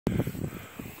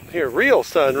Here, reel,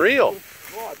 son, reel.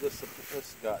 Oh, this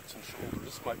got some shoulders.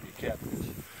 This might be catfish.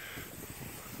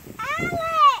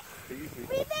 Alex! We've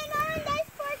been on this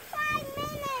for 5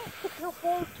 minutes. Look how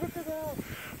far it took it out.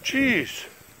 Jeez.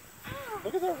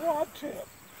 Look at that rod tip.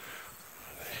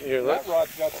 Here, that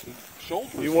rod's got some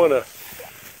shoulders. Do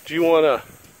you wanna?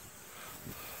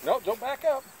 No, don't back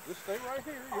up. Just stay right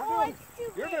here.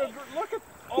 You're doing. Look at.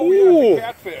 Oh, ooh. yeah,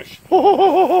 catfish.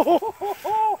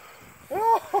 Oh,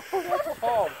 that's a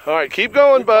hog. All right, keep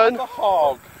going, bud. That's a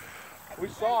hog. We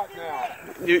saw it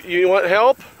now. You want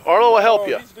help? Arlo will help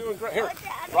you. He's doing great. Here,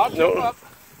 rod no, up.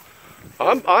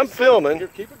 I'm filming. Here,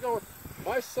 keep it going.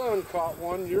 My son caught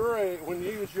one your age, when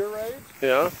he was your age.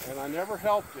 Yeah. And I never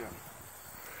helped him.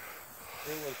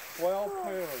 It was 12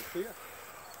 pounds. See it?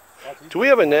 Do we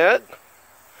have a net?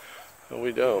 No,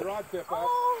 we don't. Rod tip up.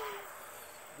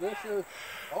 This is.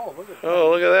 Oh, look at that. Oh,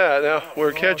 look at that. Now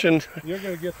we're catching. You're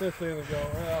going to get this in and go,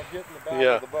 well, get in the back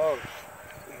of the boat.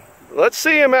 Let's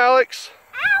see him, Alex.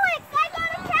 Alex, I got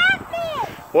a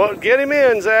catfish. Well, get him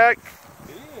in, Zach.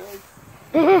 He is.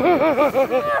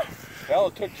 Hell,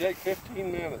 it took Jake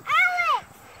 15 minutes. Alex,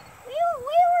 we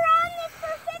were on this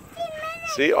for 15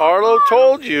 minutes. See, Arlo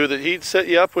told you that he'd set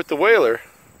you up with the whaler.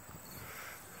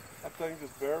 That thing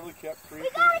just barely kept creeping.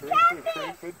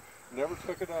 Never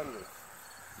took it under.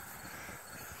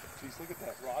 Jeez, look at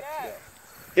that rock tip.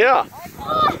 Yeah.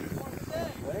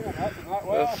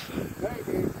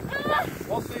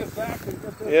 We'll see if Zach can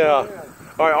get this. Yeah.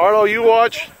 All right, Arlo, you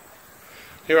watch.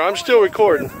 Here, I'm still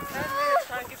recording.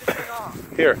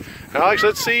 Here, Alex,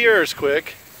 let's see yours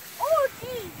quick. Oh,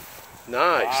 geez.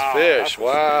 Nice Wow, fish.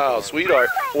 Wow, sweetheart.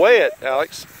 Weigh it,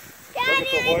 Alex. Daddy,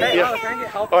 Hey, Yeah. can I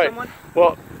get help All with right. someone?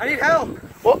 Well, I need help.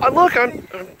 well, look, I'm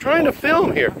trying to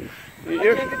film here. I can't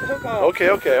get the hook off.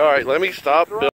 Okay. All right, let me stop.